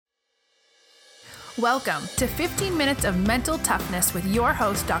Welcome to 15 Minutes of Mental Toughness with your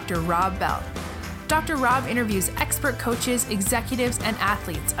host, Dr. Rob Bell. Dr. Rob interviews expert coaches, executives, and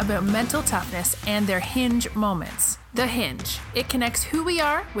athletes about mental toughness and their hinge moments. The Hinge. It connects who we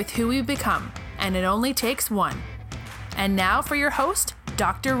are with who we become, and it only takes one. And now for your host,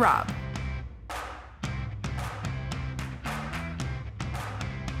 Dr. Rob.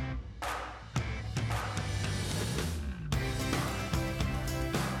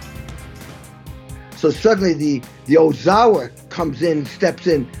 So suddenly the Ozawa comes in, steps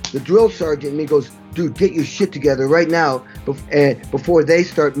in, the drill sergeant, and he goes, dude, get your shit together right now before they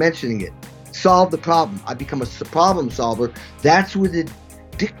start mentioning it. Solve the problem. I become a problem solver. That's where the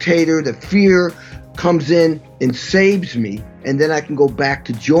dictator, the fear comes in and saves me, and then I can go back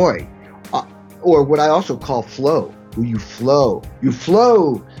to joy. Or what I also call flow, where you flow. You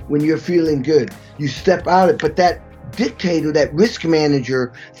flow when you're feeling good. You step out of it, but that dictator, that risk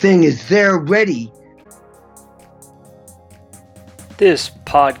manager thing is there ready. This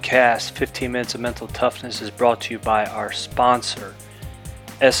podcast, 15 Minutes of Mental Toughness, is brought to you by our sponsor,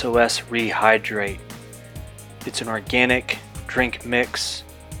 SOS Rehydrate. It's an organic drink mix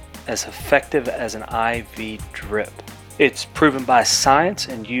as effective as an IV drip. It's proven by science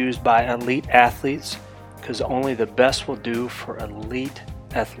and used by elite athletes because only the best will do for elite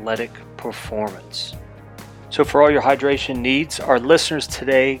athletic performance. So for all your hydration needs, our listeners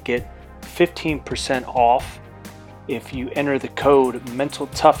today get 15% off if you enter the code Mental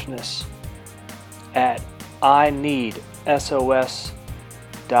Toughness at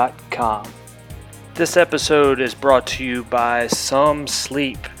ineedsos.com. This episode is brought to you by Some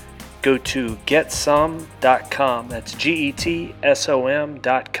Sleep. Go to getsome.com. That's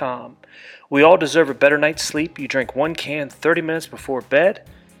GETSOM.com. We all deserve a better night's sleep. You drink one can 30 minutes before bed,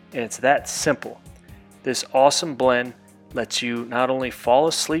 and it's that simple. This awesome blend lets you not only fall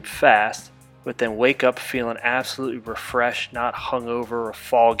asleep fast, but then wake up feeling absolutely refreshed, not hungover or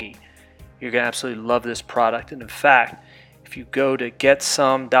foggy. You're going to absolutely love this product. And in fact, if you go to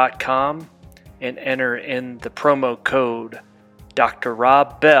getsome.com and enter in the promo code Dr.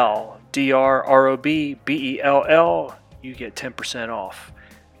 Rob Bell, DRROBBELL, you get 10% off.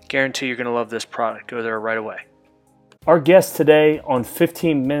 Guarantee you're going to love this product. Go there right away. Our guest today on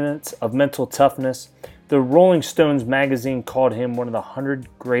 15 Minutes of Mental Toughness, the Rolling Stones magazine called him one of the 100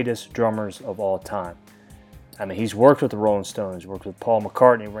 greatest drummers of all time. I mean, he's worked with the Rolling Stones, worked with Paul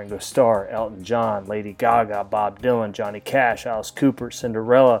McCartney, Ringo Starr, Elton John, Lady Gaga, Bob Dylan, Johnny Cash, Alice Cooper,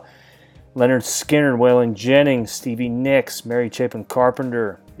 Cinderella, Leonard Skinner, Waylon Jennings, Stevie Nicks, Mary Chapin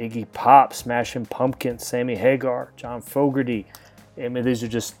Carpenter, Iggy Pop, Smashing Pumpkins, Sammy Hagar, John Fogerty. I mean, these are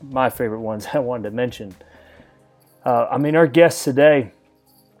just my favorite ones I wanted to mention. Our guest today,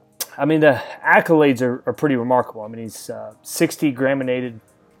 the accolades are pretty remarkable. He's 60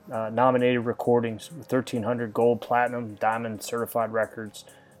 Grammy-nominated recordings, 1,300 gold, platinum, diamond certified records.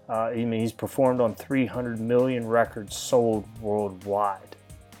 He's performed on 300 million records sold worldwide.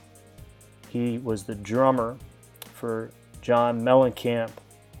 He was the drummer for John Mellencamp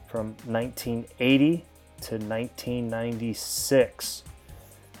from 1980 to 1996.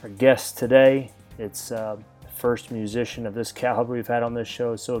 Our guest today, it's first musician of this caliber we've had on this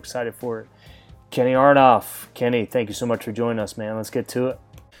show. So excited for it. Kenny Aronoff. Kenny, thank you so much for joining us, man. Let's get to it.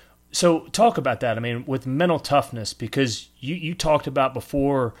 So talk about that. With mental toughness, because you talked about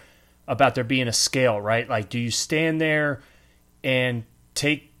before about there being a scale, right? Like, do you stand there and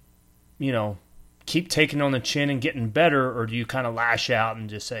keep taking on the chin and getting better, or do you kind of lash out and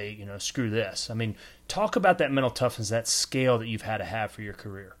just say, screw this? Talk about that mental toughness, that scale that you've had to have for your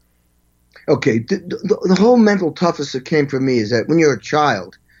career. Okay, the whole mental toughness that came from me is that when you're a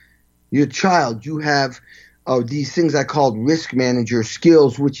child, you have these things I called risk manager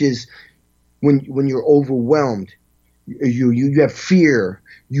skills, which is when you're overwhelmed, you have fear,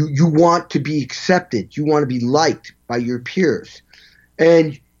 you want to be accepted, you want to be liked by your peers,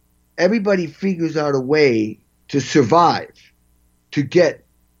 and everybody figures out a way to survive, to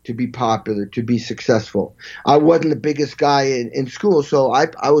be popular, to be successful. I wasn't the biggest guy in school, so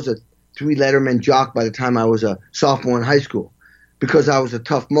I was a 3 Letterman jock by the time I was a sophomore in high school, because I was a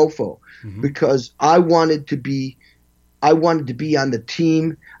tough mofo, because I wanted to be on the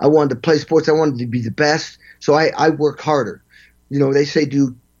team. I wanted to play sports. I wanted to be the best. So I work harder. They say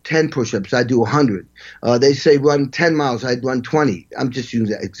do 10 push-ups. I do 100. They say run 10 miles. I'd run 20. I'm just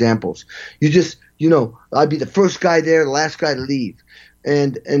using examples. I'd be the first guy there, the last guy to leave.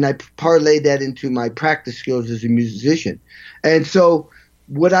 And I parlayed that into my practice skills as a musician. And so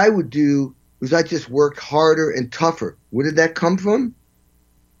what I would do was I just worked harder and tougher. Where did that come from?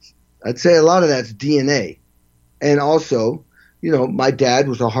 I'd say a lot of that's DNA. And also, my dad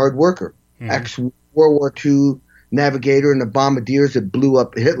was a hard worker. World War II navigator in the bombardiers that blew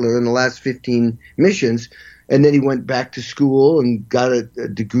up Hitler in the last 15 missions. And then he went back to school and got a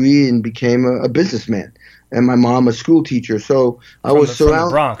degree and became a businessman. And my mom, a school teacher. So I was surrounded. From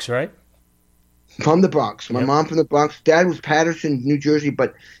the Bronx, right? From the Bronx. My mom from the Bronx. Dad was Paterson, New Jersey,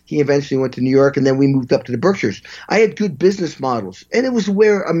 but he eventually went to New York, and then we moved up to the Berkshires. I had good business models, and it was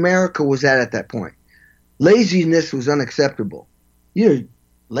where America was at that point. Laziness was unacceptable.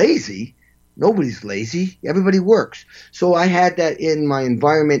 Lazy? Nobody's lazy. Everybody works. So I had that in my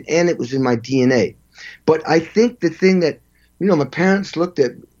environment, and it was in my DNA. But I think the thing that, my parents looked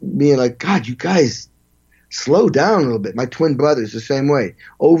at me like, God, you guys slow down a little bit. My twin brothers, the same way.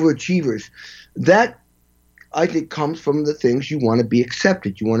 Overachievers. That, I think, comes from the things you want to be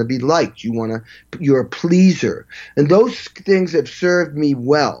accepted. You want to be liked. You're a pleaser. And those things have served me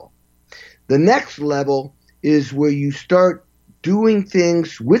well. The next level is where you start doing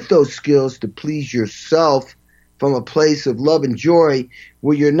things with those skills to please yourself from a place of love and joy,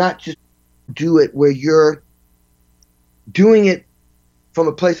 where you're not just where you're doing it from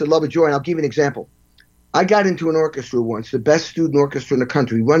a place of love and joy. And I'll give you an example. I got into an orchestra once, the best student orchestra in the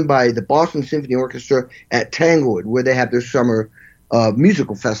country, run by the Boston Symphony Orchestra at Tanglewood, where they have their summer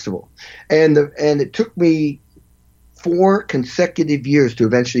musical festival. And it took me 4 consecutive years to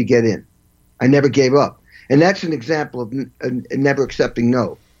eventually get in. I never gave up. And that's an example of never accepting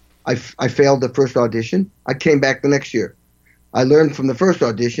no. I failed the first audition. I came back the next year. I learned from the first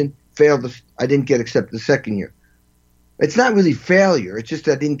audition, I didn't get accepted the second year. It's not really failure. It's just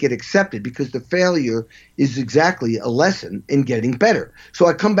that I didn't get accepted, because the failure is exactly a lesson in getting better. So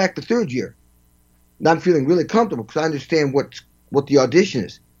I come back the third year. And I'm feeling really comfortable because I understand what the audition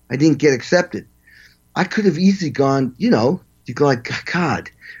is. I didn't get accepted. I could have easily gone, you go like, God,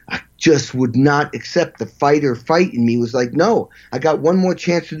 I just would not accept. The fight in me was like, no, I got one more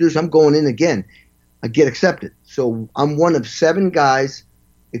chance to do this. I'm going in again. I get accepted. So I'm one of 7 guys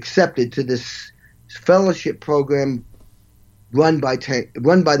accepted to this fellowship program run by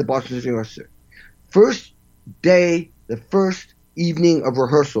the Boston Symphony Orchestra. First day, the first evening of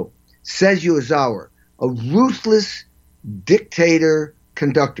rehearsal, Seiji Ozawa, a ruthless dictator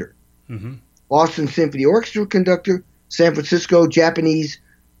conductor. Mm-hmm. Boston Symphony Orchestra conductor, San Francisco, Japanese,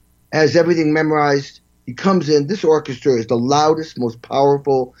 has everything memorized. He comes in. This orchestra is the loudest, most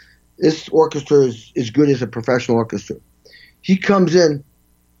powerful. This orchestra is as good as a professional orchestra. He comes in,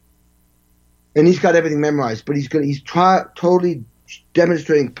 and he's got everything memorized, but he's totally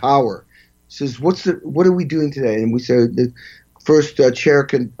demonstrating power. He says, "What are we doing today?" And we say, the first chair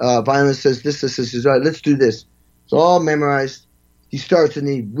violinist says this. Says, all right, let's do this. It's all memorized. He starts and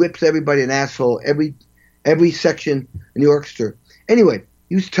he whips everybody an asshole, every section in the orchestra. Anyway,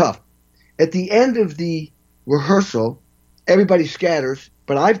 he was tough. At the end of the rehearsal, everybody scatters,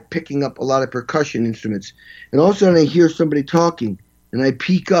 but I'm picking up a lot of percussion instruments. And all of a sudden I hear somebody talking, and I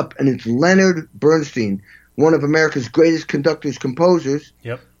peek up, and it's Leonard Bernstein, one of America's greatest conductors, composers,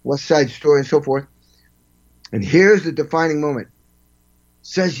 West Side Story and so forth. And here's the defining moment.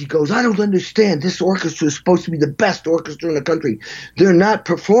 He goes, I don't understand. This orchestra is supposed to be the best orchestra in the country. They're not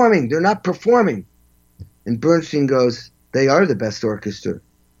performing. And Bernstein goes, they are the best orchestra.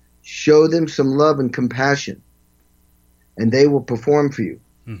 Show them some love and compassion, and they will perform for you.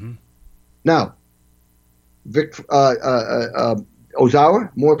 Mm-hmm. Now, Ozawa,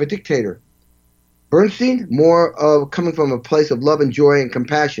 more of a dictator. Bernstein, more of coming from a place of love and joy and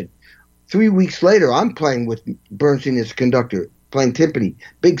compassion. 3 weeks later, I'm playing with Bernstein as conductor, playing timpani,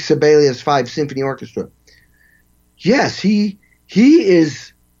 big Sibelius 5 Symphony Orchestra. Yes, he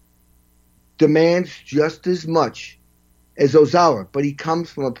demands just as much as Ozawa, but he comes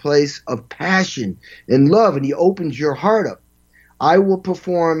from a place of passion and love, and he opens your heart up. I will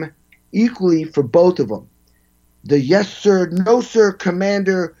perform equally for both of them. The yes sir, no sir,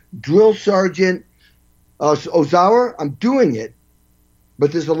 commander, drill sergeant, Ozawa, I'm doing it,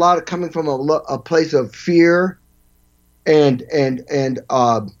 but there's a lot of coming from a place of fear and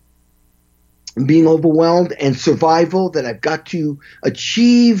being overwhelmed and survival, that I've got to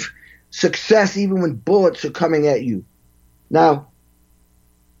achieve success even when bullets are coming at you. Now,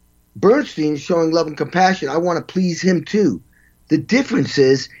 Bernstein is showing love and compassion. I want to please him too. The difference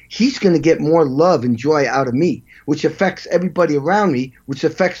is he's going to get more love and joy out of me, which affects everybody around me, which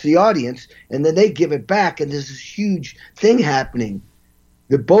affects the audience, and then they give it back, and there's this huge thing happening.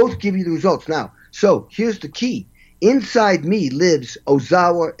 They both give you the results. Now, so here's the key. Inside me lives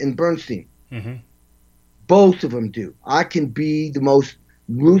Ozawa and Bernstein. Mm-hmm. Both of them do. I can be the most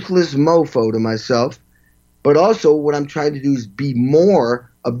ruthless mofo to myself, but also what I'm trying to do is be more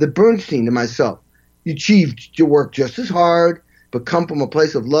of the Bernstein to myself. You work just as hard, but come from a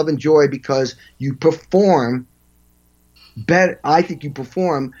place of love and joy because you perform better. I think you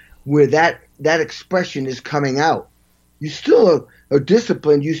perform where that expression is coming out. You still are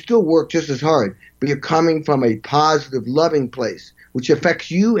disciplined. You still work just as hard, but you're coming from a positive, loving place, which affects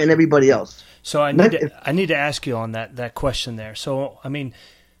you and everybody else. So I need to ask you on that question there. So, I mean,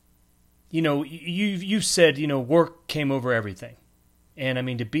 you said, work came over everything. And I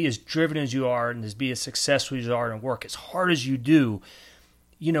mean, to be as driven as you are and to be as successful as you are and work as hard as you do,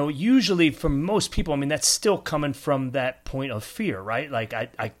 usually for most people, I mean, that's still coming from that point of fear, right? Like,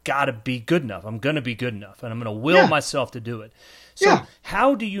 I got to be good enough. I'm going to be good enough, and I'm going to will myself to do it. So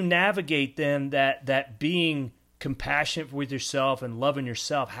how do you navigate then that being compassionate with yourself and loving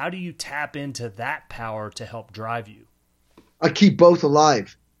yourself? How do you tap into that power to help drive you? I keep both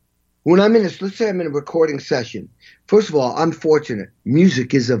alive. When let's say I'm in a recording session. First of all, I'm fortunate.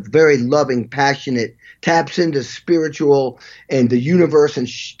 Music is a very loving, passionate, taps into spiritual and the universe and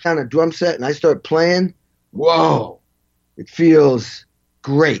kind of drum set, and I start playing. Whoa, it feels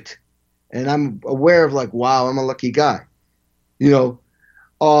great. And I'm aware of like, wow, I'm a lucky guy.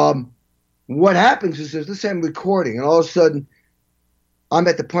 What happens is, let's say I'm recording, and all of a sudden, I'm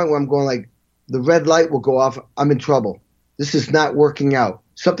at the point where I'm going like, the red light will go off. I'm in trouble. This is not working out.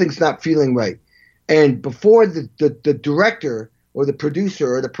 Something's not feeling right. And before the director or the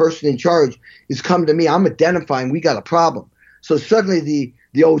producer or the person in charge is coming to me, I'm identifying we got a problem. So suddenly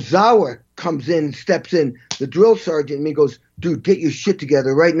the Ozawa comes in, steps in, the drill sergeant and me goes, dude, get your shit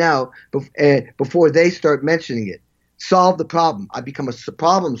together right now before they start mentioning it. Solve the problem. I become a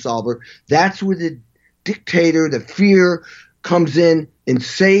problem solver. That's where the dictator, the fear comes in and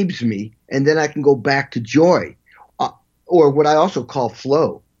saves me, and then I can go back to joy. Or what I also call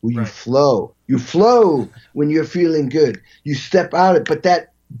flow, where you flow. You flow when you're feeling good. You step out of it. But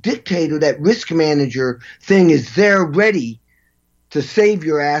that dictator, that risk manager thing is there ready to save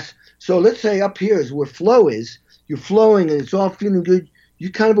your ass. So let's say up here is where flow is. You're flowing and it's all feeling good.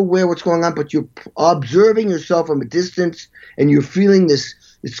 You're kind of aware what's going on, but you're observing yourself from a distance and you're feeling this.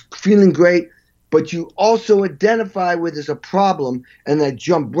 It's feeling great. But you also identify where there's a problem and I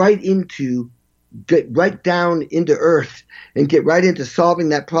jump get right down into earth and get right into solving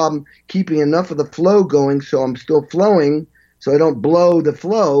that problem, keeping enough of the flow going so I'm still flowing so I don't blow the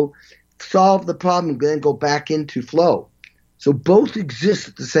flow, solve the problem, then go back into flow. So both exist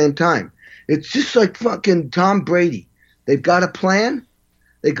at the same time. It's just like fucking Tom Brady. They've got a plan.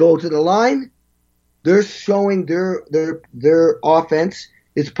 They go to the line. They're showing their offense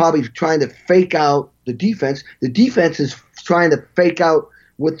is probably trying to fake out the defense. The defense is trying to fake out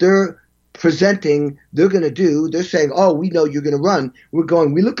what they're presenting they're going to do. They're saying, oh, we know you're going to run. We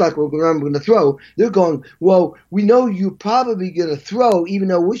look like we're going to run, we're going to throw. They're going, well, we know you're probably going to throw, even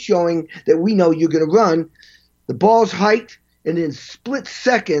though we're showing that we know you're going to run. The ball's hiked, and in split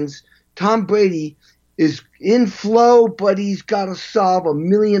seconds, Tom Brady is in flow, but he's got to solve a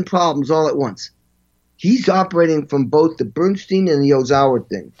million problems all at once. He's operating from both the Bernstein and the Ozawa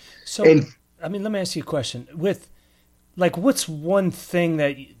thing. So, let me ask you a question. What's one thing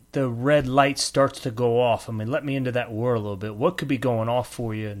that the red light starts to go off? I mean, let me into that world a little bit. What could be going off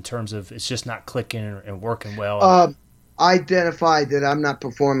for you in terms of it's just not clicking and working well? Identify that I'm not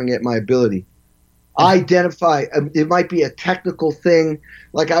performing at my ability. Identify it might be a technical thing,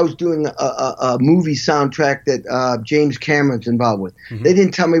 like I was doing a movie soundtrack that James Cameron's involved with. Mm-hmm. They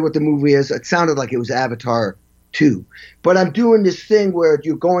didn't tell me what the movie is. It sounded like it was Avatar 2. But I'm doing this thing where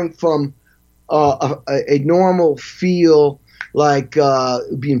you're going from a normal feel, like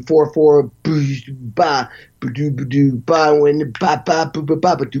being 4/4, ba ba ba when ba ba ba ba ba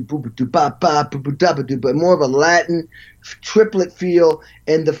ba ba, but more of a Latin triplet feel,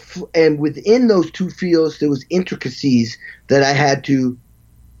 and within those two feels there was intricacies that I had to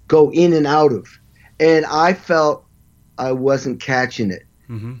go in and out of, and I felt I wasn't catching it.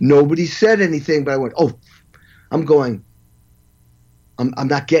 Mm-hmm. Nobody said anything, but I went, oh, I'm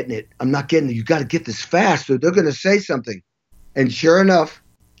not getting it. I'm not getting it. You got to get this fast, or they're going to say something. And sure enough,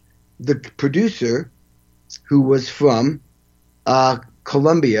 the producer, who was from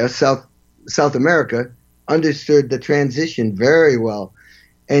Colombia, South America, understood the transition very well.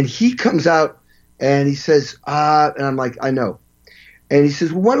 And he comes out and he says, and I'm like, I know. And he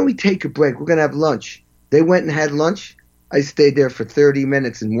says, well, why don't we take a break? We're going to have lunch. They went and had lunch. I stayed there for 30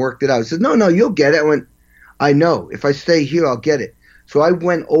 minutes and worked it out. He says, no, you'll get it. I went, I know. If I stay here, I'll get it. So I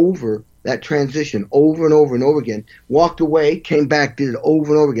went over that transition over and over and over again, walked away, came back, did it over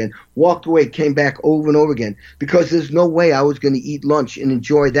and over again, walked away, came back over and over again, because there's no way I was going to eat lunch and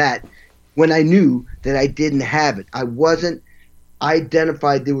enjoy that when I knew that I didn't have it. I wasn't I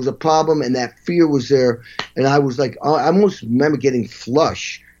identified there was a problem and that fear was there. And I was like, I almost remember getting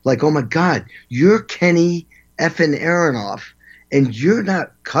flush. Like, oh my God, you're Kenny effing Aronoff and you're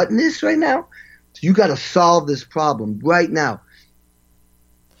not cutting this right now? You got to solve this problem right now.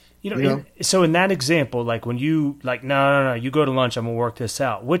 You know? So in that example, like when you, like, no, you go to lunch, I'm going to work this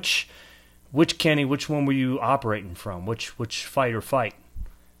out. Which Kenny, which one were you operating from? Which fight or fight?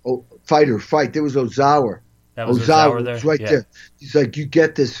 Oh, fight or fight. There was Ozawa. That was Ozawa there? Was right there. He's like, you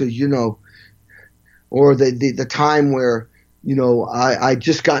get this, so you know. Or the time where, you know, I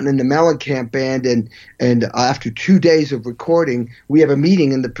just gotten in the Mellencamp band, and after 2 days of recording, we have a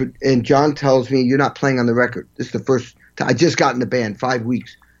meeting, and John tells me, you're not playing on the record. This is the first time. I just got in the band, 5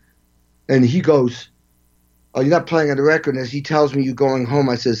 weeks. And he goes, oh, you're not playing on the record. And as he tells me you're going home,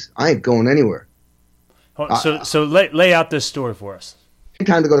 I says, I ain't going anywhere. So lay out this story for us.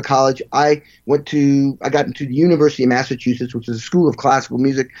 Time to go to college. I got into the University of Massachusetts, which is a school of classical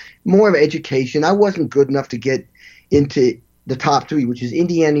music, more of education. I wasn't good enough to get into the top three, which is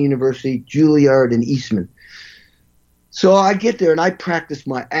Indiana University, Juilliard, and Eastman. So I get there and I practice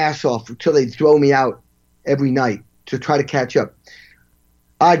my ass off until they throw me out every night to try to catch up.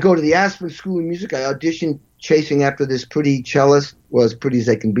 I go to the Aspen School of Music. I audition chasing after this pretty cellist, well, as pretty as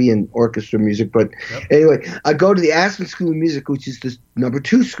they can be in orchestra music. But anyway, I go to the Aspen School of Music, which is the number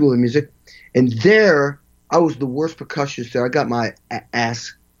 2 school of music. And there, I was the worst percussionist there. I got my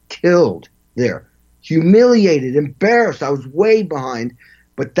ass killed there. Humiliated, embarrassed. I was way behind.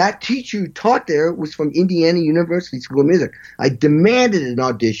 But that teacher who taught there was from Indiana University School of Music. I demanded an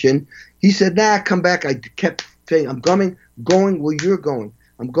audition. He said, nah, come back. I kept saying, I'm going where you're going.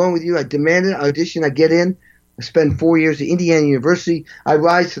 I'm going with you. I demanded an audition. I get in. I spend 4 years at Indiana University. I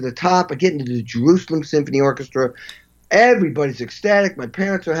rise to the top. I get into the Jerusalem Symphony Orchestra. Everybody's ecstatic. My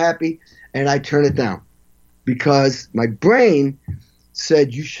parents are happy. And I turn it down because my brain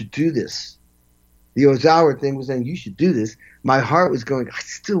said, you should do this. The Ozawa thing was saying, you should do this. My heart was going, I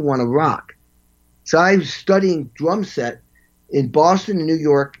still want to rock. So I was studying drum set in Boston and New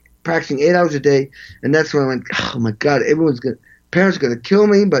York, practicing 8 hours a day. And that's when I went, oh my God, parents are going to kill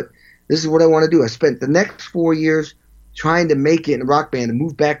me, but this is what I want to do. I spent the next 4 years trying to make it in a rock band and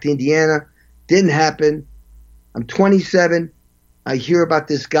move back to Indiana. Didn't happen. I'm 27. I hear about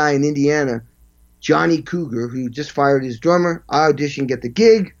this guy in Indiana, Johnny Cougar, who just fired his drummer. I audition, get the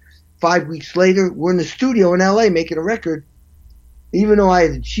gig. 5 weeks later, we're in the studio in L.A. making a record. Even though I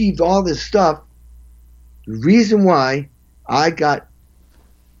had achieved all this stuff, the reason why I got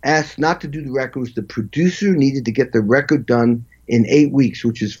asked not to do the record was the producer needed to get the record done in 8 weeks,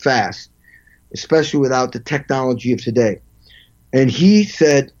 which is fast, especially without the technology of today. And he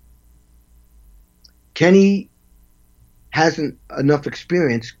said, Kenny hasn't enough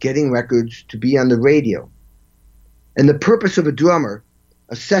experience getting records to be on the radio. And the purpose of a drummer,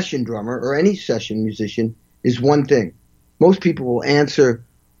 a session drummer, or any session musician, is one thing. Most people will answer,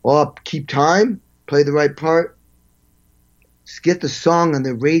 oh, keep time, play the right part. Just get the song on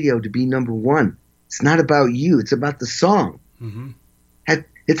the radio to be number one. It's not about you. It's about the song. Mm-hmm.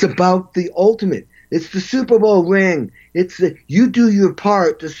 It's about the ultimate. It's the Super Bowl ring. You do your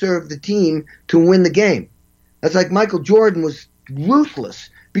part to serve the team to win the game. That's like Michael Jordan was ruthless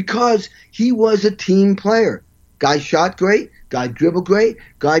because he was a team player. Guy shot great. Guy dribbled great.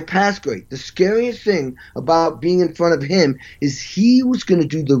 Guy passed great. The scariest thing about being in front of him is he was going to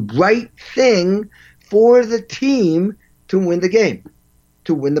do the right thing for the team to win the game,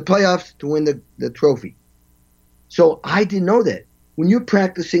 to win the playoffs, to win the trophy. So I didn't know that. When you're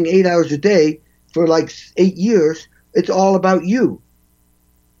practicing 8 hours a day for like 8 years, it's all about you.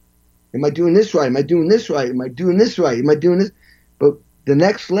 Am I doing this right? Am I doing this right? Am I doing this right? Am I doing this? But the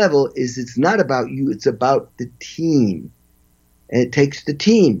next level is it's not about you. It's about the team. And it takes the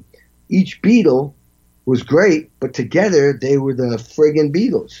team. Each Beatle was great, but together they were the friggin'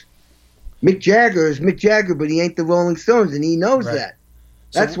 Beatles. Mick Jagger is Mick Jagger, but he ain't the Rolling Stones, and he knows that.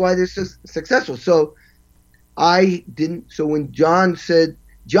 That's why they're so successful. So when John said,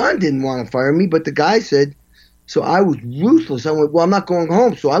 John didn't want to fire me, but the guy said, so I was ruthless. I went, well, I'm not going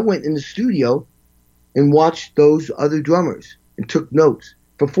home. So I went in the studio and watched those other drummers and took notes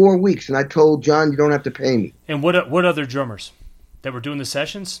for 4 weeks. And I told John, you don't have to pay me. And what other drummers that were doing the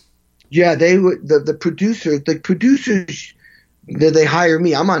sessions? Yeah, they were the producers. The producers, they hire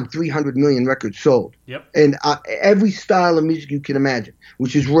me. I'm on 300 million records sold. Yep. And every style of music you can imagine,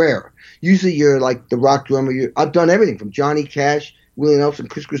 which is rare. Usually you're like the rock drummer. I've done everything from Johnny Cash, Willie Nelson,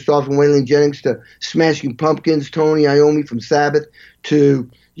 Chris Christopherson, Waylon Jennings, to Smashing Pumpkins, Tony Iommi from Sabbath, to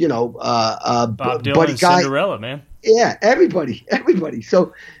Bob Dylan, Buddy Guy. Cinderella, man. Yeah, everybody.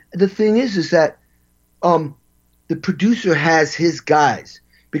 So the thing is that the the producer has his guys,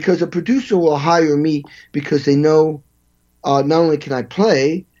 because a producer will hire me because they know not only can I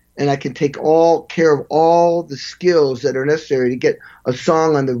play and I can take all care of all the skills that are necessary to get a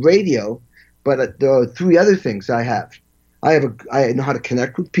song on the radio, but there are three other things I have. I know how to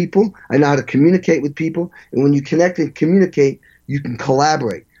connect with people. I know how to communicate with people. And when you connect and communicate, you can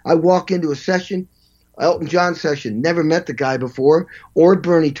collaborate. I walk into a session, Elton John session, never met the guy before, or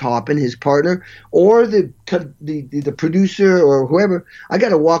Bernie Taupin, his partner, or the producer or whoever. I got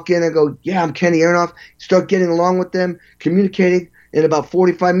to walk in and go, yeah, I'm Kenny Aronoff, start getting along with them, communicating. In about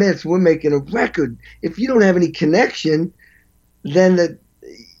 45 minutes, we're making a record. If you don't have any connection, then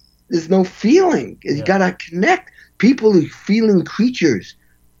there's no feeling. Yeah. You got to connect. People are feeling creatures.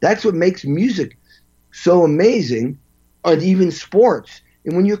 That's what makes music so amazing, or even sports.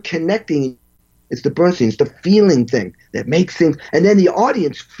 And when you're connecting, it's the Bernstein, it's the feeling thing that makes things. And then the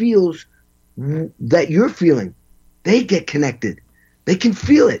audience feels that you're feeling. They get connected. They can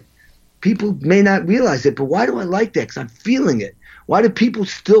feel it. People may not realize it, but why do I like that? Because I'm feeling it. Why do people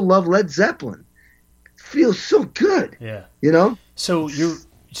still love Led Zeppelin? It feels so good. Yeah. You know? So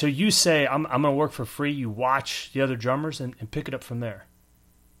you say, I'm going to work for free. You watch the other drummers and pick it up from there.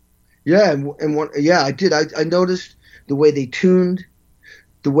 Yeah, I did. I noticed the way they tuned,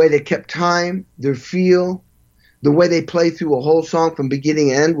 the way they kept time, their feel, the way they play through a whole song from beginning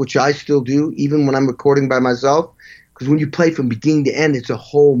to end, which I still do, even when I'm recording by myself. Because when you play from beginning to end, it's a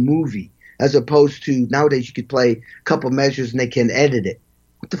whole movie. As opposed to nowadays, you could play a couple measures and they can edit it.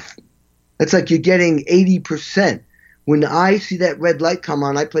 That's like you're getting 80%. When I see that red light come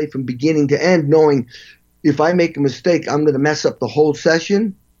on, I play from beginning to end, knowing if I make a mistake, I'm going to mess up the whole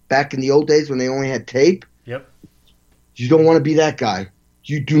session. Back in the old days when they only had tape. Yep. You don't want to be that guy.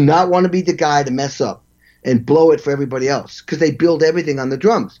 You do not want to be the guy to mess up and blow it for everybody else, because they build everything on the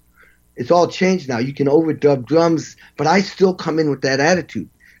drums. It's all changed now. You can overdub drums, but I still come in with that attitude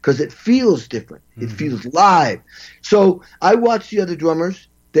because it feels different. Mm-hmm. It feels live. So I watched the other drummers.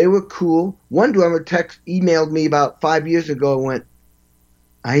 They were cool. One drummer emailed me about 5 years ago and went,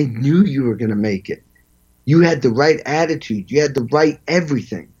 I knew you were going to make it. You had the right attitude. You had the right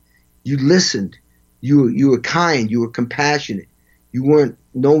everything. You listened. You were kind. You were compassionate. You weren't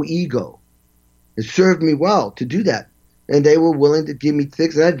no ego. It served me well to do that. And they were willing to give me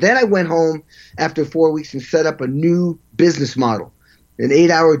things. And then I went home after 4 weeks and set up a new business model, an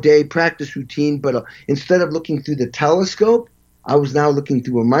 8-hour-day practice routine. But instead of looking through the telescope, I was now looking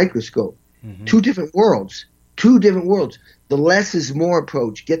through a microscope. Mm-hmm. Two different worlds. The less is more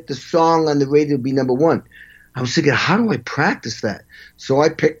approach. Get the song on the radio to be number one. I was thinking, how do I practice that? So I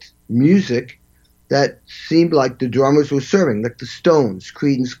picked music that seemed like the drummers were serving, like the Stones,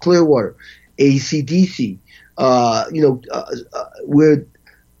 Creedence Clearwater, AC/DC, where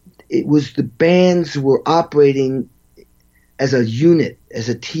it was the bands were operating as a unit, as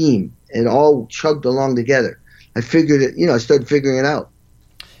a team, and all chugged along together. I figured it, I started figuring it out.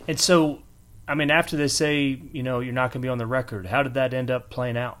 And so, I mean, after they say, you're not going to be on the record, how did that end up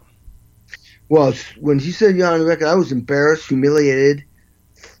playing out? Well, when he said you're on the record, I was embarrassed, humiliated,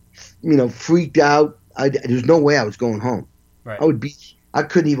 freaked out. There's no way I was going home. Right. I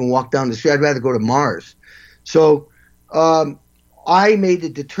couldn't even walk down the street. I'd rather go to Mars. So I made the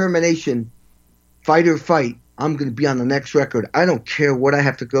determination, fight or fight, I'm going to be on the next record. I don't care what I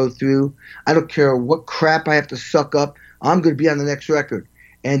have to go through. I don't care what crap I have to suck up. I'm going to be on the next record.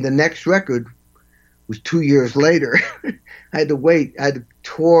 And the next record was 2 years later. I had to wait. I had to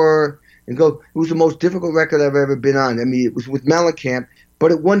tour and go. It was the most difficult record I've ever been on. I mean, it was with Mellencamp,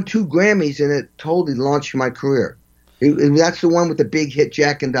 but it won 2 Grammys, and it totally launched my career. That's the one with the big hit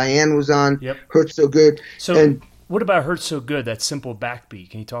Jack and Diane was on. Yep. Hurt So Good. So what about Hurt So Good, that simple backbeat?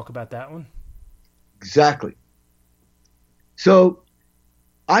 Can you talk about that one? Exactly. So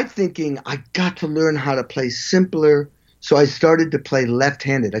I'm thinking I got to learn how to play simpler, so I started to play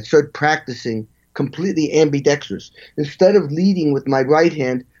left-handed. I started practicing completely ambidextrous. Instead of leading with my right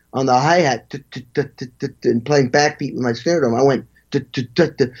hand on the hi-hat and playing backbeat with my snare drum, I went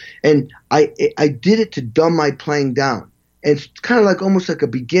and I did it to dumb my playing down. And it's kind of like almost like a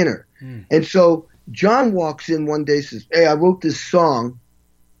beginner. Mm. And so John walks in one day and says, hey, I wrote this song.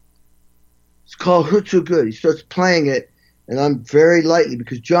 It's called Hurt So Good. He starts playing it, and I'm very lightly,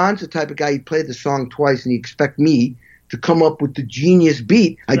 because John's the type of guy, he played the song twice and he expect me to come up with the genius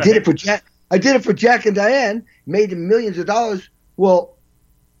beat. I did it for Jack and Diane, made him millions of dollars. Well,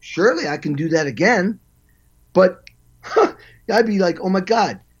 surely I can do that again. But I'd be like, oh my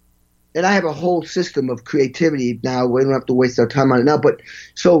God. And I have a whole system of creativity now. We don't have to waste our time on it now. But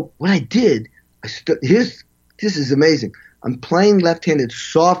so what I did, this is amazing. I'm playing left-handed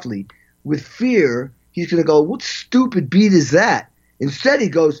softly with fear he's going to go, what stupid beat is that? Instead, he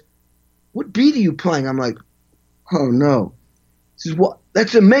goes, what beat are you playing? I'm like, oh, no. He says, what?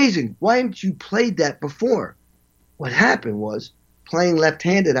 That's amazing. Why haven't you played that before? What happened was, playing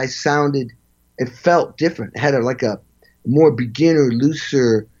left-handed, it felt different. It had a more beginner,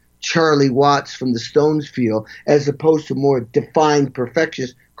 looser Charlie Watts from the Stones feel, as opposed to more defined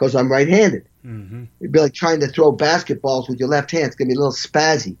perfectionist because I'm right-handed. Mm-hmm. It'd be like trying to throw basketballs with your left hand. It's going to be a little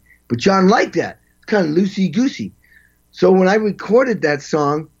spazzy. But John liked that. It's kind of loosey-goosey. So when I recorded that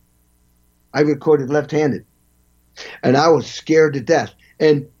song, I recorded left-handed. And I was scared to death.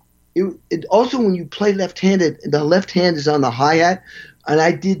 And it also, when you play left-handed, the left hand is on the hi-hat, and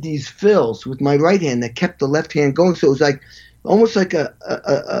I did these fills with my right hand that kept the left hand going. So it was like almost like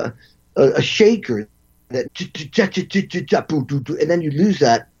a shaker that, and then you lose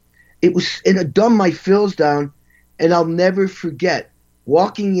that. It dumbed my fills down, and I'll never forget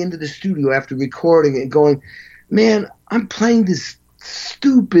walking into the studio after recording and going, man, I'm playing this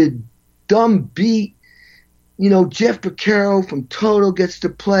stupid, dumb beat. You know, Jeff Beccaro from Toto gets to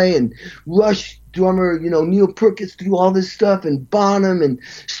play, and Rush drummer, Neil Peart gets to do all this stuff, and Bonham and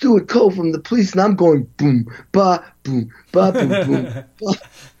Stuart Coe from the Police, and I'm going boom, ba, boom, ba, boom, boom.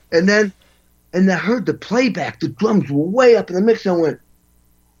 Ba. And I heard the playback. The drums were way up in the mix, and I went,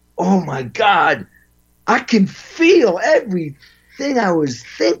 oh my God, I can feel everything I was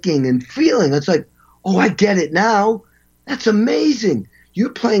thinking and feeling. It's like, oh, I get it now. That's amazing. You're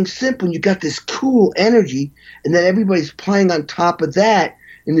playing simple and you got this cool energy, and then everybody's playing on top of that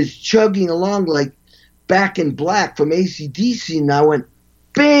and it's chugging along like Back in Black from AC/DC. And I went,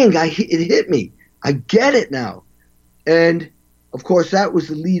 bang, it hit me. I get it now. And, of course, that was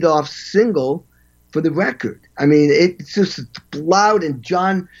the lead-off single for the record. I mean, it's just loud, and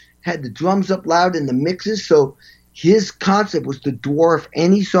John had the drums up loud in the mixes, so his concept was to dwarf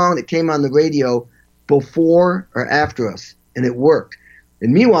any song that came on the radio before or after us, and it worked.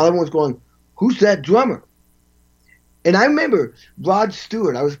 And meanwhile, everyone's going, who's that drummer? And I remember Rod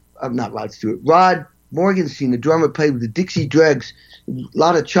Morgenstein, the drummer, played with the Dixie Dregs, a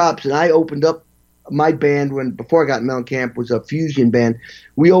lot of chops, and I opened up my band before I got in Mellencamp, was a fusion band.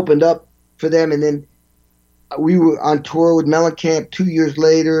 We opened up for them, and then we were on tour with Mellencamp 2 years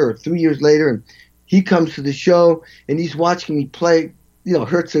later or 3 years later, and he comes to the show, and he's watching me play,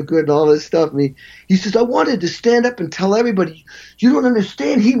 Hurt So Good and all this stuff. And he says, I wanted to stand up and tell everybody, you don't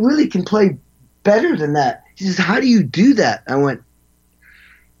understand, he really can play better than that. He says, how do you do that? I went,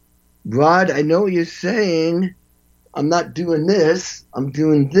 Rod, I know what you're saying. I'm not doing this. I'm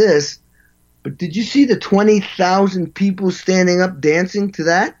doing this. But did you see the 20,000 people standing up dancing to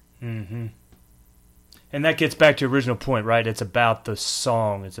that? Mm-hmm. And that gets back to your original point, right? It's about the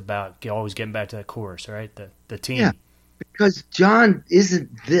song. It's about always getting back to that chorus, right? The team. Yeah, because John isn't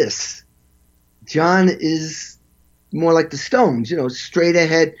this. John is more like the Stones, straight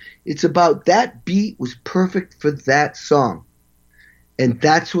ahead. It's about that beat was perfect for that song. And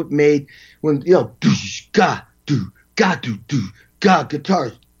that's what made when, doosh, ga, do, ga, do, ga,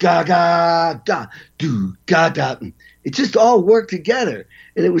 guitars, ga, ga, da, do, ga, da. It just all worked together.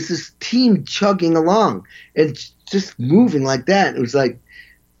 And it was this team chugging along and just moving like that. It was like,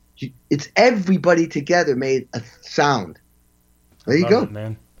 it's everybody together made a sound. There you go. It,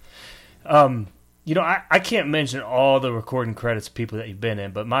 man. I can't mention all the recording credits of people that you've been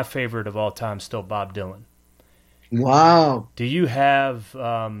in, but my favorite of all time is still Bob Dylan. Wow. Do you have...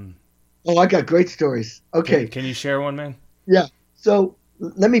 Oh, I got great stories. Okay. Can you share one, man? Yeah. So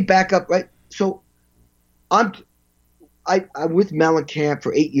let me back up, right? So I'm with Mellencamp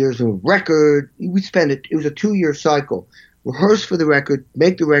for 8 years on a record. We spent it was a 2-year cycle. Rehearse for the record,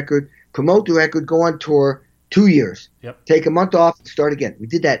 make the record, promote the record, go on tour, 2 years. Yep. Take a month off and start again. We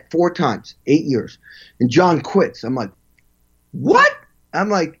did that 4 times, 8 years. And John quits. I'm like, what? I'm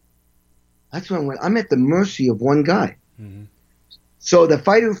like, that's when I went, I'm at the mercy of one guy. Mm-hmm. So the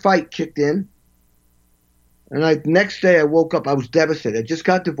fight or fight kicked in. And next day I woke up, I was devastated. I just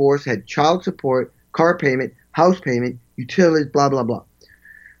got divorced, had child support, car payment, house payment, utilities, blah, blah, blah.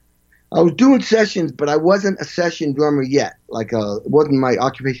 I was doing sessions, but I wasn't a session drummer yet. It wasn't my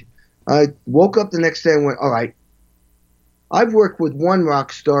occupation. I woke up the next day and went, all right, I've worked with one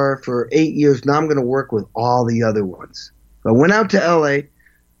rock star for 8 years. Now I'm going to work with all the other ones. So I went out to L.A.,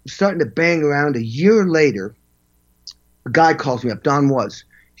 starting to bang around. A year later, a guy calls me up, Don Was.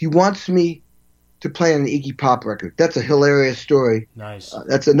 He wants me to play on an Iggy Pop record. That's a hilarious story. Nice.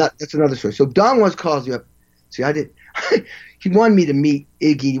 That's another story. So Don Was calls me up. See, he wanted me to meet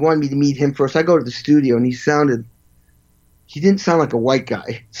Iggy. He wanted me to meet him first. I go to the studio, and he didn't sound like a white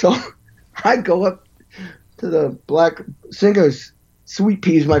guy. So I go up to the black singer's Sweet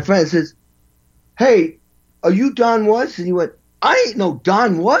Peas, my friend, says, hey, are you Don Was? And he went, I ain't no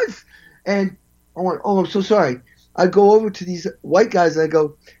Don Was. And I went, oh, I'm so sorry. I go over to these white guys and I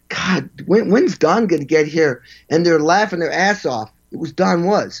go, God, when's Don going to get here? And they're laughing their ass off. It was Don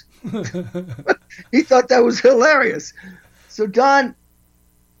Was. He thought that was hilarious. So Don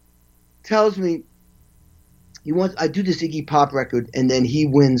tells me I do this Iggy Pop record, and then he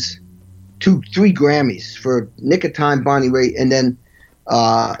wins 3 Grammys for Nick of Time, Bonnie Raitt, and then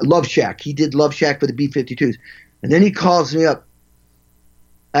Love Shack. He did Love Shack for the B-52s. And then he calls me up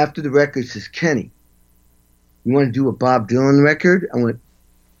after the record, says, Kenny, you want to do a Bob Dylan record? I went,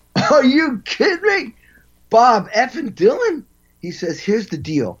 are you kidding me? Bob effing Dylan? He says, here's the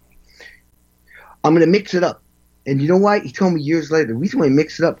deal. I'm going to mix it up. And you know why? He told me years later. The reason why he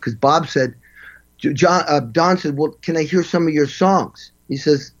mixed it up, because Bob said, Don said, well, can I hear some of your songs? He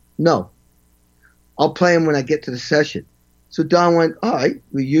says, no. I'll play them when I get to the session. So Don went, all right,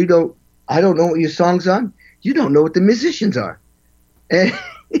 well, I don't know what your songs are. You don't know what the musicians are. And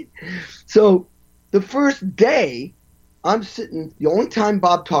so the first day, I'm sitting, the only time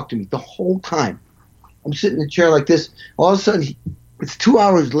Bob talked to me, the whole time, I'm sitting in a chair like this. All of a sudden, it's 2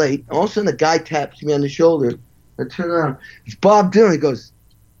 hours late. All of a sudden, a guy taps me on the shoulder. I turn around. It's Bob Dylan. He goes,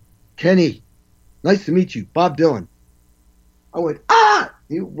 Kenny, nice to meet you, Bob Dylan. I went, ah!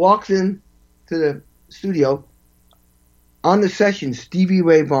 He walks in to the studio. On the session, Stevie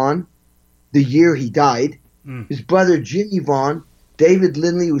Ray Vaughan, the year he died. His brother, Jimmy Vaughan. David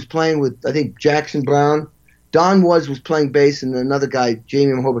Lindley was playing with, I think, Jackson Brown. Don Was playing bass, and another guy,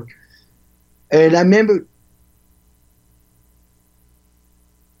 Jamie Mahoba. And I remember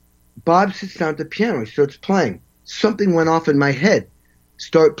Bob sits down at the piano. He starts playing. Something went off in my head.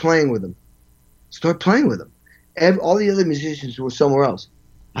 Start playing with him. All the other musicians were somewhere else.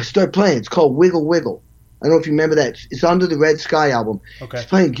 I start playing. It's called Wiggle Wiggle. I don't know if you remember that. It's under the Red Sky album. Okay.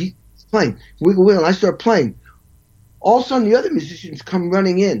 He's playing Wiggle Wiggle. And I start playing. All of a sudden, the other musicians come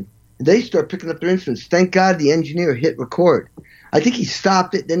running in. And they start picking up their instruments. Thank God the engineer hit record. I think he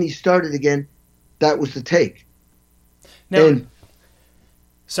stopped it. Then he started again. That was the take. Now,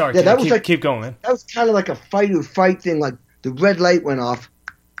 sorry, yeah, that was keep going, man. That was kind of like a fight or fight thing. Like the red light went off.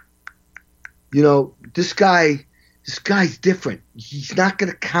 You know, this guy's different. He's not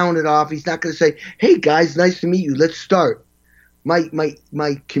going to count it off. He's not going to say, "Hey guys, nice to meet you. Let's start."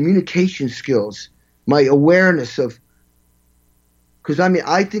 My communication skills, my awareness of, because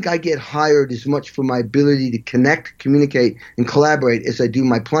I think I get hired as much for my ability to connect, communicate, and collaborate as I do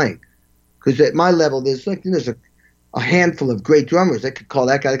my playing. Because at my level, there's a handful of great drummers. I could call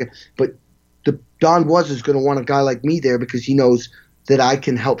that guy. But Don Was is going to want a guy like me there because he knows that I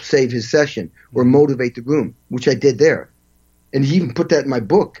can help save his session or motivate the room, which I did there. And he even put that in my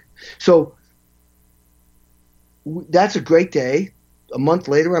book. So that's a great day. A month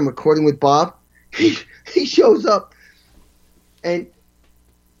later, I'm recording with Bob. He shows up, and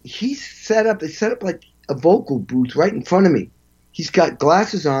they set up like a vocal booth right in front of me. He's got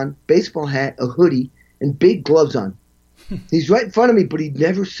glasses on, baseball hat, a hoodie, and big gloves on. He's right in front of me, but he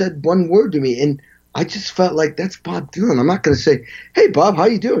never said one word to me. And I just felt like that's Bob Dylan. I'm not going to say, "Hey, Bob, how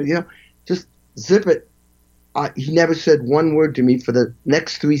you doing?" You know, just zip it. He never said one word to me for the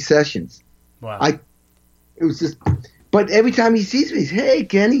next 3 sessions. Wow. It was just, but every time he sees me, he's, "Hey,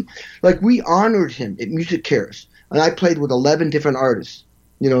 Kenny." Like, we honored him at Music Cares. And I played with 11 different artists,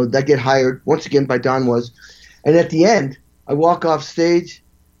 you know, that get hired, once again, by Don Was. And at the end, I walk off stage,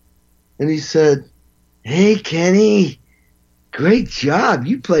 and he said, "Hey, Kenny, great job.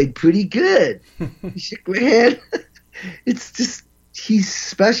 You played pretty good." He shook my hand. It's just, he's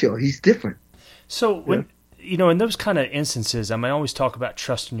special. He's different. So when, you know, in those kind of instances, I mean, I always talk about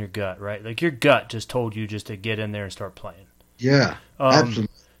trusting your gut, right? Like your gut just told you just to get in there and start playing. Yeah, absolutely.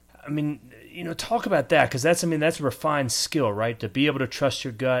 I mean, you know, talk about that, because that's a refined skill, right? To be able to trust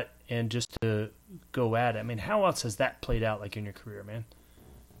your gut and just to go at it. I mean, how else has that played out, like in your career, man?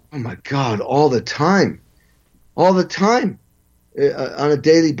 Oh my God, all the time, on a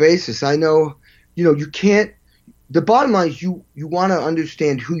daily basis. I know, you know, you can't. The bottom line is you want to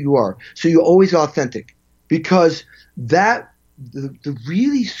understand who you are, so you're always authentic, because the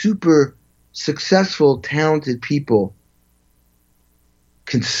really super successful, talented people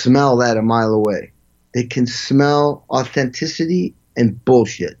can smell that a mile away. They can smell authenticity and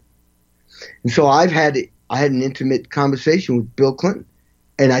bullshit. And so I had an intimate conversation with Bill Clinton,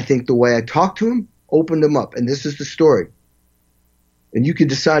 and I think the way I talked to him opened him up. And this is the story. And you can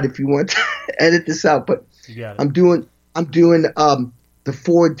decide if you want to edit this out, but I'm doing the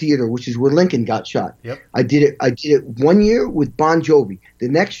Ford Theater, which is where Lincoln got shot. Yep. I did it 1 year with Bon Jovi. The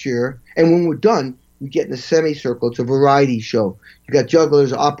next year, and when we're done, we get in a semicircle. It's a variety show. You got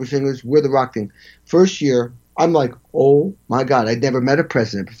jugglers, opera singers, we're the rock thing. First year, I'm like, oh my God, I'd never met a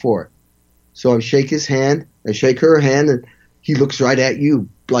president before. So I shake his hand, I shake her hand, and he looks right at you,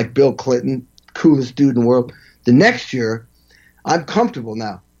 like Bill Clinton, coolest dude in the world. The next year, I'm comfortable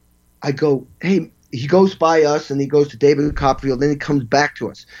now. I go, hey, he goes by us, and he goes to David Copperfield, then he comes back to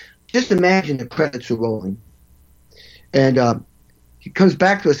us. Just imagine the credits are rolling. And he comes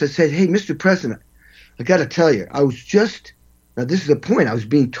back to us and said, hey, Mr. President, I got to tell you, I was just, now this is the point, I was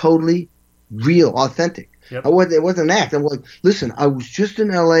being totally real, authentic. Yep. It wasn't an act. I'm like, listen, I was just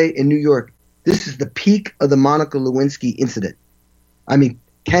in L.A. and New York. This is the peak of the Monica Lewinsky incident. I mean,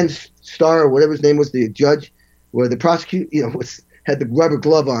 Ken Starr, or whatever his name was, the judge, or the prosecutor, had the rubber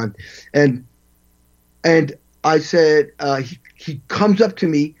glove on. And I said, he comes up to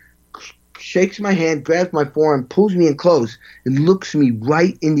me, shakes my hand, grabs my forearm, pulls me in close, and looks me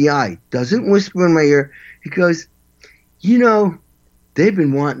right in the eye. Doesn't whisper in my ear. He goes, they've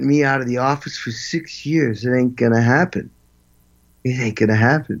been wanting me out of the office for 6 years. It ain't going to happen. It ain't going to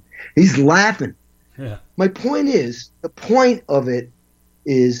happen. He's laughing. Yeah. My point is, the point of it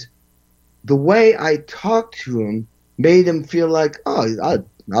is the way I talked to him made him feel like, oh,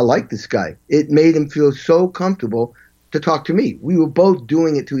 I like this guy. It made him feel so comfortable to talk to me. We were both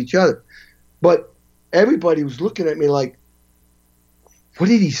doing it to each other. But everybody was looking at me like, what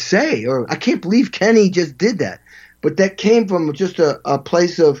did he say? Or I can't believe Kenny just did that. But that came from just a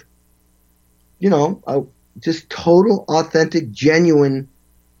place of, just total, authentic, genuine.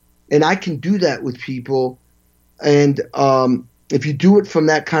 And I can do that with people. And if you do it from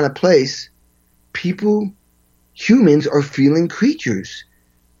that kind of place, humans are feeling creatures.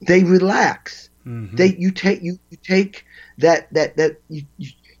 They relax. Mm-hmm. You take that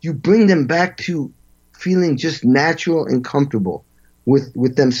you bring them back to feeling just natural and comfortable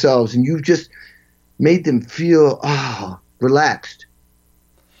with themselves, and you've just made them feel relaxed.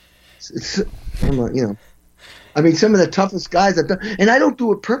 I mean, some of the toughest guys I've done, and I don't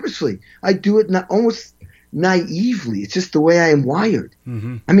do it purposely. I do it almost naively. It's just the way I am wired.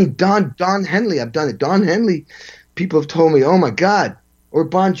 Mm-hmm. I mean, Don Henley, I've done it. Don Henley, people have told me, oh my God. Or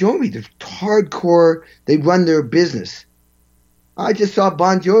Bon Jovi, they're hardcore. They run their business. I just saw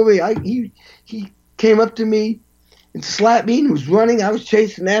Bon Jovi. He came up to me and slapped me and was running. I was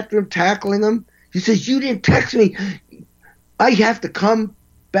chasing after him, tackling him. He says, you didn't text me. I have to come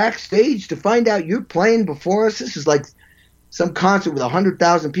backstage to find out you're playing before us. This is like some concert with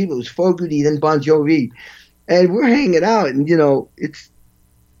 100,000 people. It was Fogerty, then Bon Jovi. And we're hanging out, and,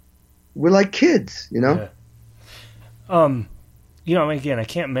 we're like kids, Yeah. Again, I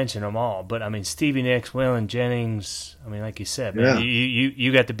can't mention them all, but I mean, Stevie Nicks, Waylon Jennings. I mean, like you said, man, yeah.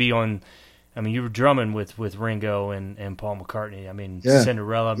 you got to be on. I mean, you were drumming with Ringo and Paul McCartney. I mean, yeah.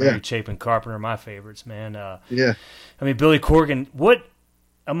 Cinderella, Mary Chapin Carpenter, my favorites, man. Yeah. I mean, Billy Corgan. What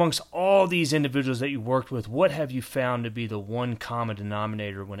amongst all these individuals that you worked with, what have you found to be the one common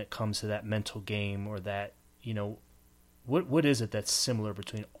denominator when it comes to that mental game, or that what is it that's similar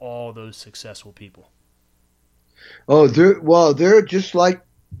between all those successful people? Oh, they're just like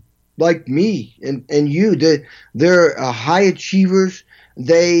me and you. They're high achievers.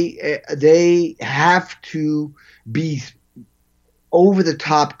 They have to be over the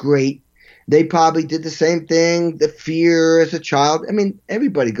top great. They probably did the same thing. The fear as a child. I mean,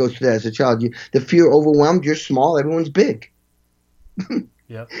 everybody goes through that as a child. The fear overwhelmed. You're small. Everyone's big.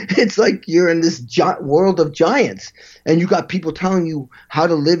 Yep. It's like you're in this world of giants, and you got people telling you how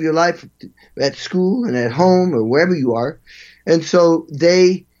to live your life at school and at home or wherever you are. And so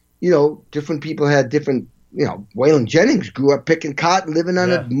they, different people had different, Waylon Jennings grew up picking cotton, living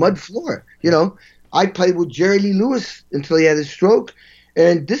on a mud floor. I played with Jerry Lee Lewis until he had his stroke.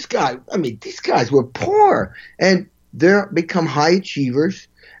 And these guys were poor, and they're become high achievers.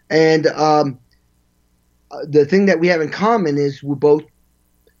 And the thing that we have in common is we're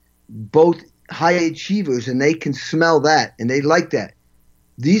both high achievers, and they can smell that, and they like that.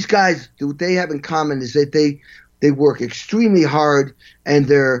 These guys, what they have in common is that they work extremely hard, and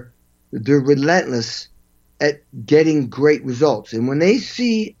they're relentless at getting great results. And when they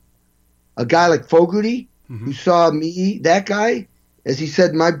see a guy like Fogerty, mm-hmm. who saw me, that guy, as he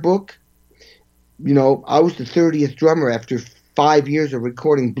said in my book, I was the 30th drummer after 5 years of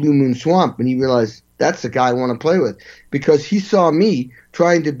recording Blue Moon Swamp, and he realized that's the guy I want to play with, because he saw me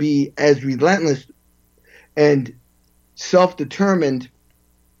trying to be as relentless and self-determined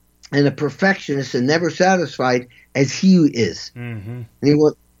and a perfectionist and never satisfied as he is. Mm-hmm.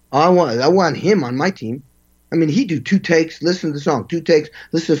 And I want him on my team. I mean, he'd do 2 takes, listen to the song, 2 takes,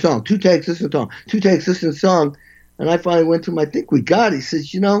 listen to the song, 2 takes, listen to the song, 2 takes, listen to the song. And I finally went to him, I think we got it. He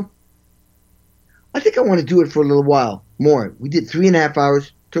says, I think I want to do it for a little while more. We did 3.5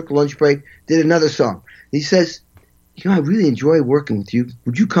 hours, took a lunch break, did another song. He says, I really enjoy working with you.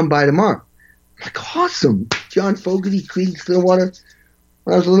 Would you come by tomorrow? I'm like, awesome. John Fogerty, Creedence Clearwater.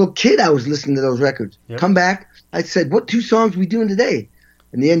 When I was a little kid, I was listening to those records. Yep. Come back. I said, what 2 songs are we doing today?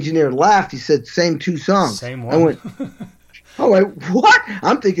 And the engineer laughed. He said, same 2 songs. Same one. I went, all right, what?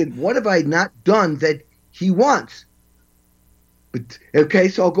 I'm thinking, what have I not done that he wants? But okay,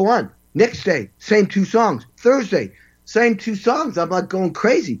 so I'll go on. Next day, same 2 songs. Thursday, same 2 songs. I'm like going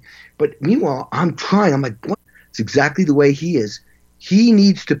crazy. But meanwhile, I'm trying. I'm like, what? It's exactly the way he is. He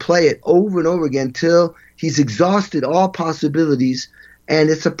needs to play it over and over again till he's exhausted all possibilities, and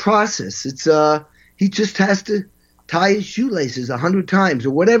it's a process. It's he just has to tie his shoelaces 100 times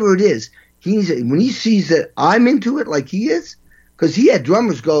or whatever it is. When he sees that I'm into it like he is, because he had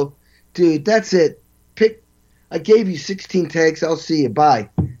drummers go, dude, that's it. I gave you 16 takes. I'll see you. Bye,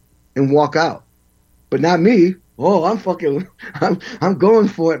 and walk out. But not me. Oh, I'm going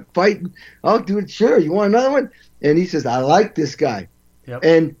for it, fighting. I'll do it. Sure. You want another one? And he says, I like this guy.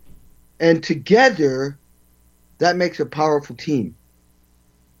 Yep. And together, that makes a powerful team.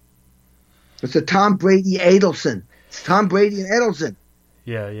 It's a Tom Brady Adelson. It's Tom Brady and Adelson.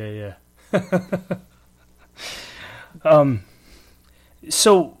 Yeah.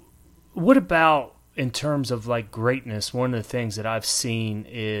 So what about in terms of like greatness? One of the things that I've seen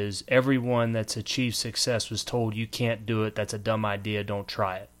is everyone that's achieved success was told you can't do it. That's a dumb idea. Don't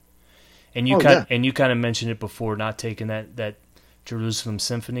try it. And you kind of mentioned it before, not taking that Jerusalem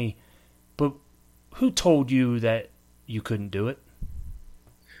Symphony. But who told you that you couldn't do it?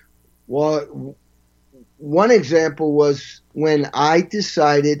 Well, one example was when I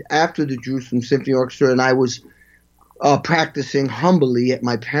decided after the Jerusalem Symphony Orchestra, and I was practicing humbly at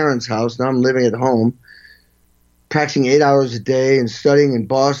my parents' house. Now I'm living at home, practicing 8 hours a day and studying in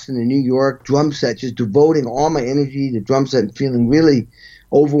Boston and New York, drum set, just devoting all my energy to drum set and feeling really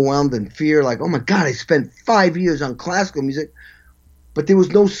overwhelmed and fear, like, oh my God, I spent 5 years on classical music, but there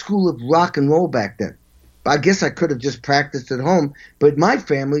was no school of rock and roll back then. I guess I could have just practiced at home, but my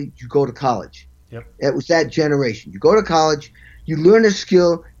family, you go to college. Yep. It was that generation. You go to college, you learn a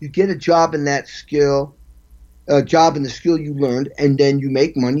skill, you get a job in that skill, a job in the skill you learned, and then you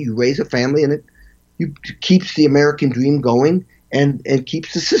make money, you raise a family, and it keeps the American dream going and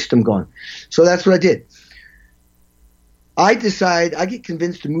keeps the system going. So that's what I did. I get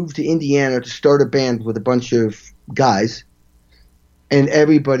convinced to move to Indiana to start a band with a bunch of guys, and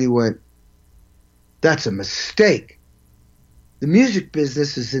everybody went, that's a mistake. The music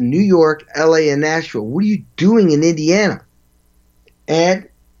business is in New York, LA, and Nashville. What are you doing in Indiana? And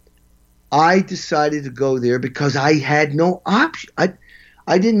I decided to go there because I had no option.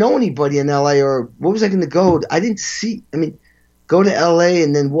 I didn't know anybody in LA, or what was I going to go? Go to LA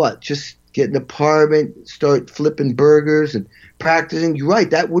and then what? Just get an apartment, start flipping burgers and practicing. You're right,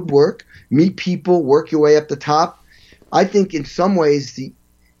 that would work. Meet people, work your way up the top. I think in some ways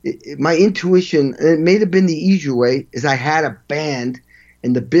my intuition, and it may have been the easier way, is I had a band,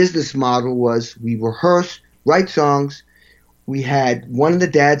 and the business model was we rehearse, write songs. We had one of the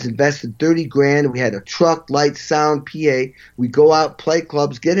dads invested $30,000. We had a truck, lights, sound, PA. We go out, play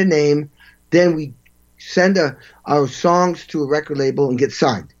clubs, get a name. Then we send our songs to a record label and get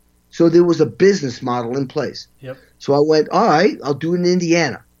signed. So there was a business model in place. Yep. So I went, all right, I'll do it in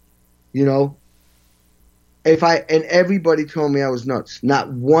Indiana. And everybody told me I was nuts.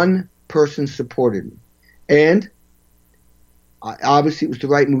 Not one person supported me. And obviously it was the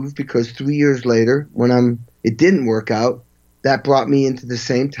right move, because 3 years later, when it didn't work out, that brought me into the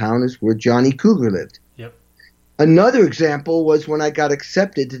same town as where Johnny Cougar lived. Yep. Another example was when I got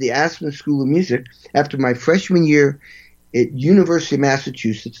accepted to the Aspen School of Music after my freshman year at University of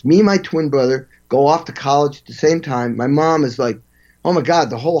Massachusetts. Me and my twin brother go off to college at the same time. My mom is like, oh my God,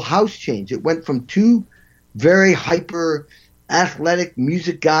 the whole house changed. It went from 2 very hyper athletic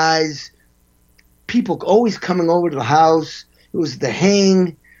music guys, people always coming over to the house. It was the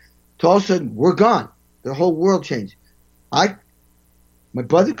hang. To all of a sudden, we're gone. The whole world changed. My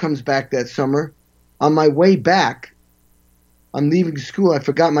brother comes back that summer. On my way back, I'm leaving school. I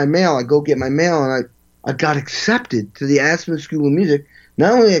forgot my mail. I go get my mail, and I got accepted to the Aspen School of Music.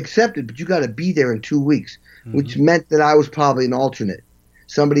 Not only accepted, but you got to be there in 2 weeks, which meant that I was probably an alternate.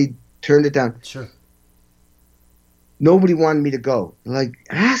 Somebody turned it down. Sure. Nobody wanted me to go. Like,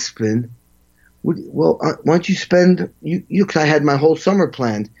 Aspen? Well, why don't you spend – because I had my whole summer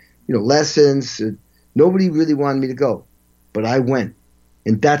planned, lessons. Nobody really wanted me to go. But I went.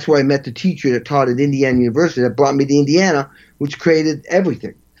 And that's where I met the teacher that taught at Indiana University that brought me to Indiana, which created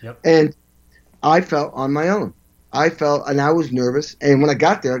everything. Yep. And I felt on my own. And I was nervous. And when I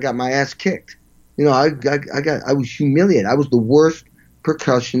got there, I got my ass kicked. I was humiliated. I was the worst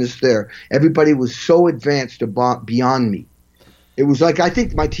percussionist there. Everybody was so advanced beyond me. It was like, I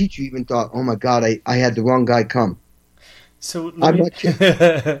think my teacher even thought, oh my God, I had the wrong guy come. So, and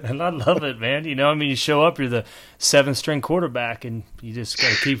I love it, man. You show up, you're the 7th-string quarterback, and you just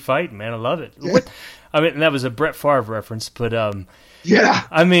got to keep fighting, man. I love it. And that was a Brett Favre reference, but yeah.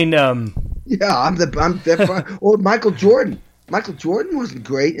 I'm Brett Favre. Or Michael Jordan. Michael Jordan wasn't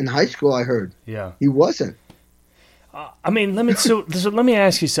great in high school, I heard. Yeah. He wasn't. let me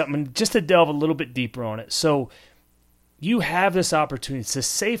ask you something, just to delve a little bit deeper on it. So, you have this opportunity. It's a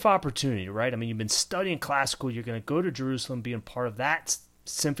safe opportunity, right? You've been studying classical. You're going to go to Jerusalem, being part of that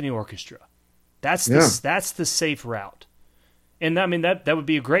symphony orchestra. That's the safe route. And that would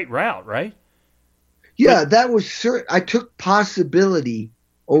be a great route, right? Yeah, that was certain. I took possibility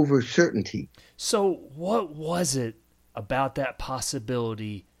over certainty. So what was it about that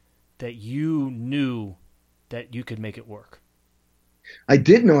possibility that you knew that you could make it work? I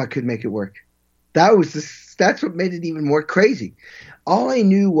did know I could make it work. That's what made it even more crazy. All I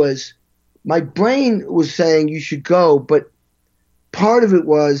knew was my brain was saying you should go, but part of it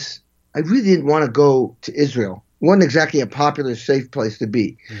was I really didn't want to go to Israel. It wasn't exactly a popular, safe place to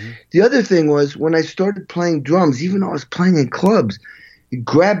be. Mm-hmm. The other thing was when I started playing drums, even though I was playing in clubs, it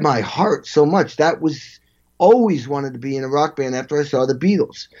grabbed my heart so much. That was always wanted to be in a rock band after I saw the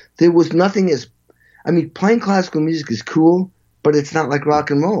Beatles. There was nothing playing classical music is cool, but it's not like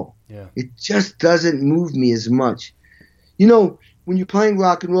rock and roll. Yeah. It just doesn't move me as much. When you're playing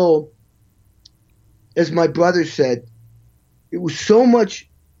rock and roll, as my brother said, it was so much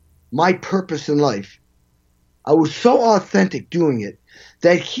my purpose in life. I was so authentic doing it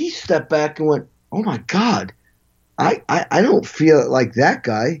that he stepped back and went, oh my God, I don't feel like that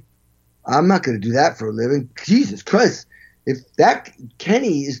guy. I'm not going to do that for a living. Jesus Christ. If that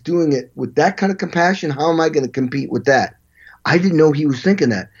Kenny is doing it with that kind of compassion, how am I going to compete with that? I didn't know he was thinking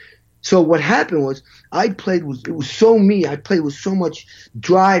that. So what happened was it was so me. I played with so much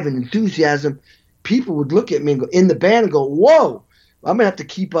drive and enthusiasm. People would look at me and go, in the band and go, whoa, I'm going to have to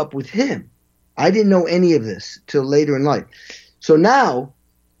keep up with him. I didn't know any of this till later in life. So now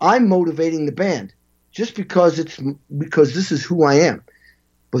I'm motivating the band just because this is who I am.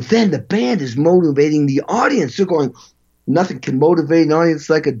 But then the band is motivating the audience. They're going, nothing can motivate an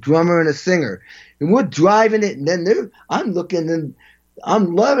audience like a drummer and a singer. And we're driving it, and then I'm looking and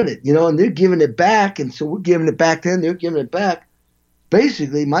I'm loving it, and they're giving it back, and so we're giving it back to them, they're giving it back.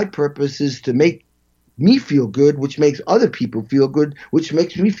 Basically, my purpose is to make me feel good, which makes other people feel good, which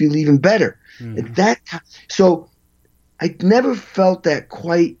makes me feel even better. Mm-hmm. So I never felt that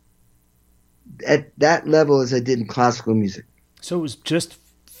quite at that level as I did in classical music. So it was just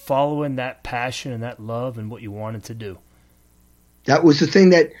following that passion and that love and what you wanted to do. That was the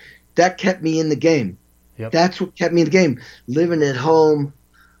thing that kept me in the game. Yep. That's what kept me in the game. Living at home,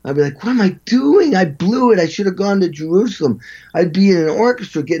 I'd be like, what am I doing? I blew it. I should have gone to Jerusalem. I'd be in an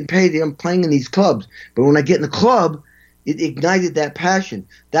orchestra getting paid. I'm playing in these clubs. But when I get in the club, it ignited that passion.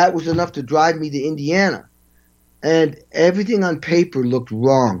 That was enough to drive me to Indiana. And everything on paper looked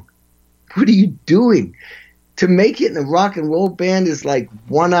wrong. What are you doing? To make it in a rock and roll band is like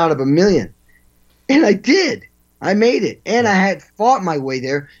 1 out of a million. And I did. I made it. And I had fought my way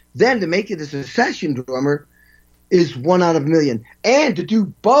there. Then to make it as a session drummer is 1 out of a million. And to do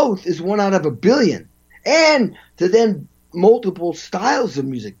both is 1 out of a billion. And to then multiple styles of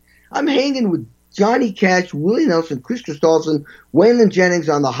music. I'm hanging with Johnny Cash, Willie Nelson, Chris Kristofferson, Waylon Jennings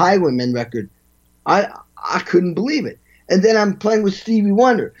on the Highwaymen record. I couldn't believe it. And then I'm playing with Stevie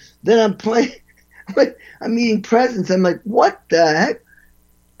Wonder. Then I'm meeting presidents. I'm like, what the heck?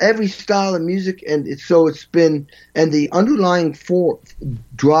 Every style of music, and it's been, and the underlying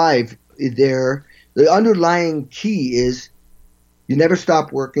drive there, the underlying key is you never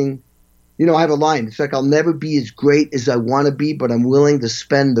stop working. I have a line. It's like, I'll never be as great as I want to be, but I'm willing to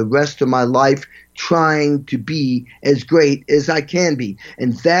spend the rest of my life trying to be as great as I can be.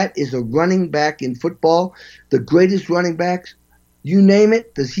 And that is a running back in football. The greatest running backs, you name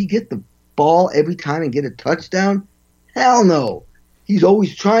it. Does he get the ball every time and get a touchdown? Hell no. He's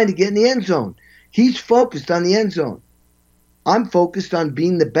always trying to get in the end zone. He's focused on the end zone. I'm focused on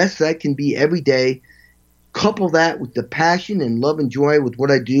being the best I can be every day. Couple that with the passion and love and joy with what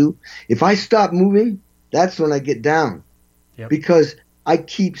I do. If I stop moving, that's when I get down. Yep. Because I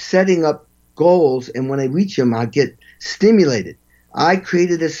keep setting up goals, and when I reach them, I get stimulated. I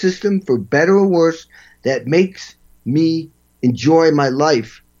created a system, for better or worse, that makes me enjoy my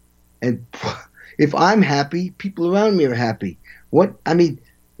life. And if I'm happy, people around me are happy.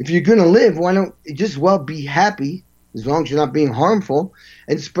 If you're going to live, why don't you just be happy as long as you're not being harmful,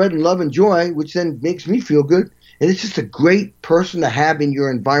 and spreading love and joy, which then makes me feel good. And it's just a great person to have in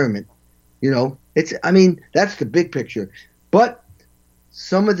your environment. That's the big picture. But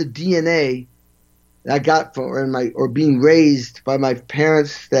some of the DNA I got or being raised by my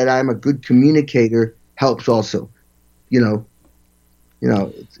parents that I'm a good communicator helps also.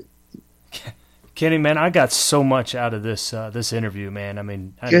 Kenny, man, I got so much out of this interview, man. I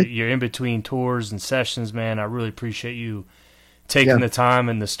mean, you're in between tours and sessions, man. I really appreciate you taking the time,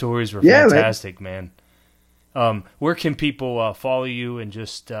 and the stories were fantastic, man. Where can people follow you and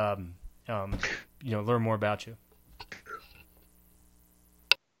just learn more about you?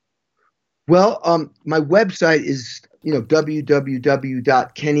 Well, my website is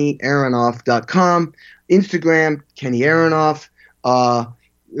www.kennyaronoff.com. Instagram, Kenny Aronoff.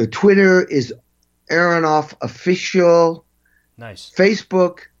 Twitter is Aronoff Official. Nice.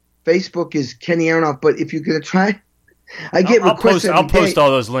 Facebook is Kenny Aronoff. But if you're gonna try, I get requests. I'll post all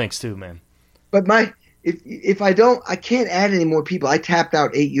those links too, man. But if I don't, I can't add any more people. I tapped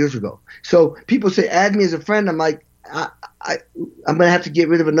out 8 years ago. So people say add me as a friend. I'm like, I'm gonna have to get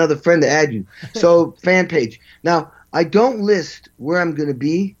rid of another friend to add you. So fan page. Now I don't list where I'm gonna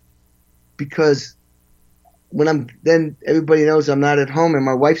be because then everybody knows I'm not at home and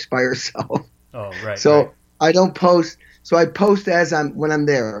my wife's by herself. Oh, right. So right. I don't post. So I post when I'm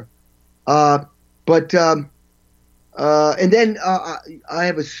there. And then I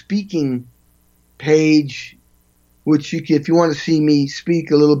have a speaking page, which if you want to see me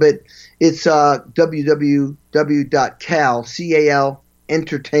speak a little bit, it's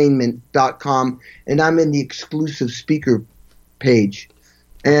www.calentertainment.com, and I'm in the exclusive speaker page.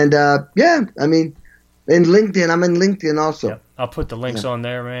 And and LinkedIn, I'm in LinkedIn also. Yep. I'll put the links on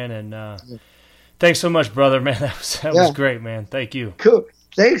there, man. And thanks so much, brother, man. That was great, man. Thank you. Cool.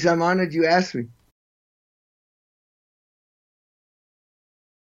 Thanks. I'm honored you asked me.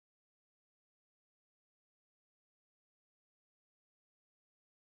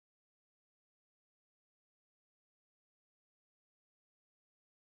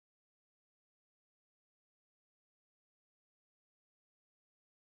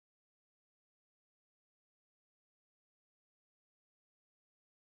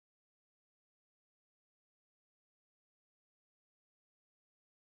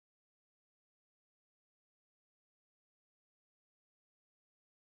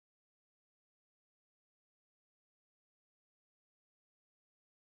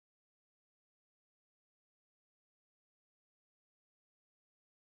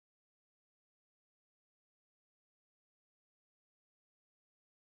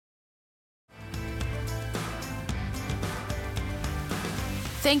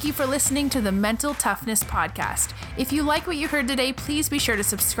 Thank you for listening to the Mental Toughness Podcast. If you like what you heard today, please be sure to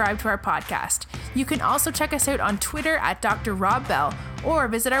subscribe to our podcast. You can also check us out on Twitter at Dr. Rob Bell or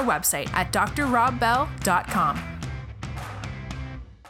visit our website at drrobbell.com.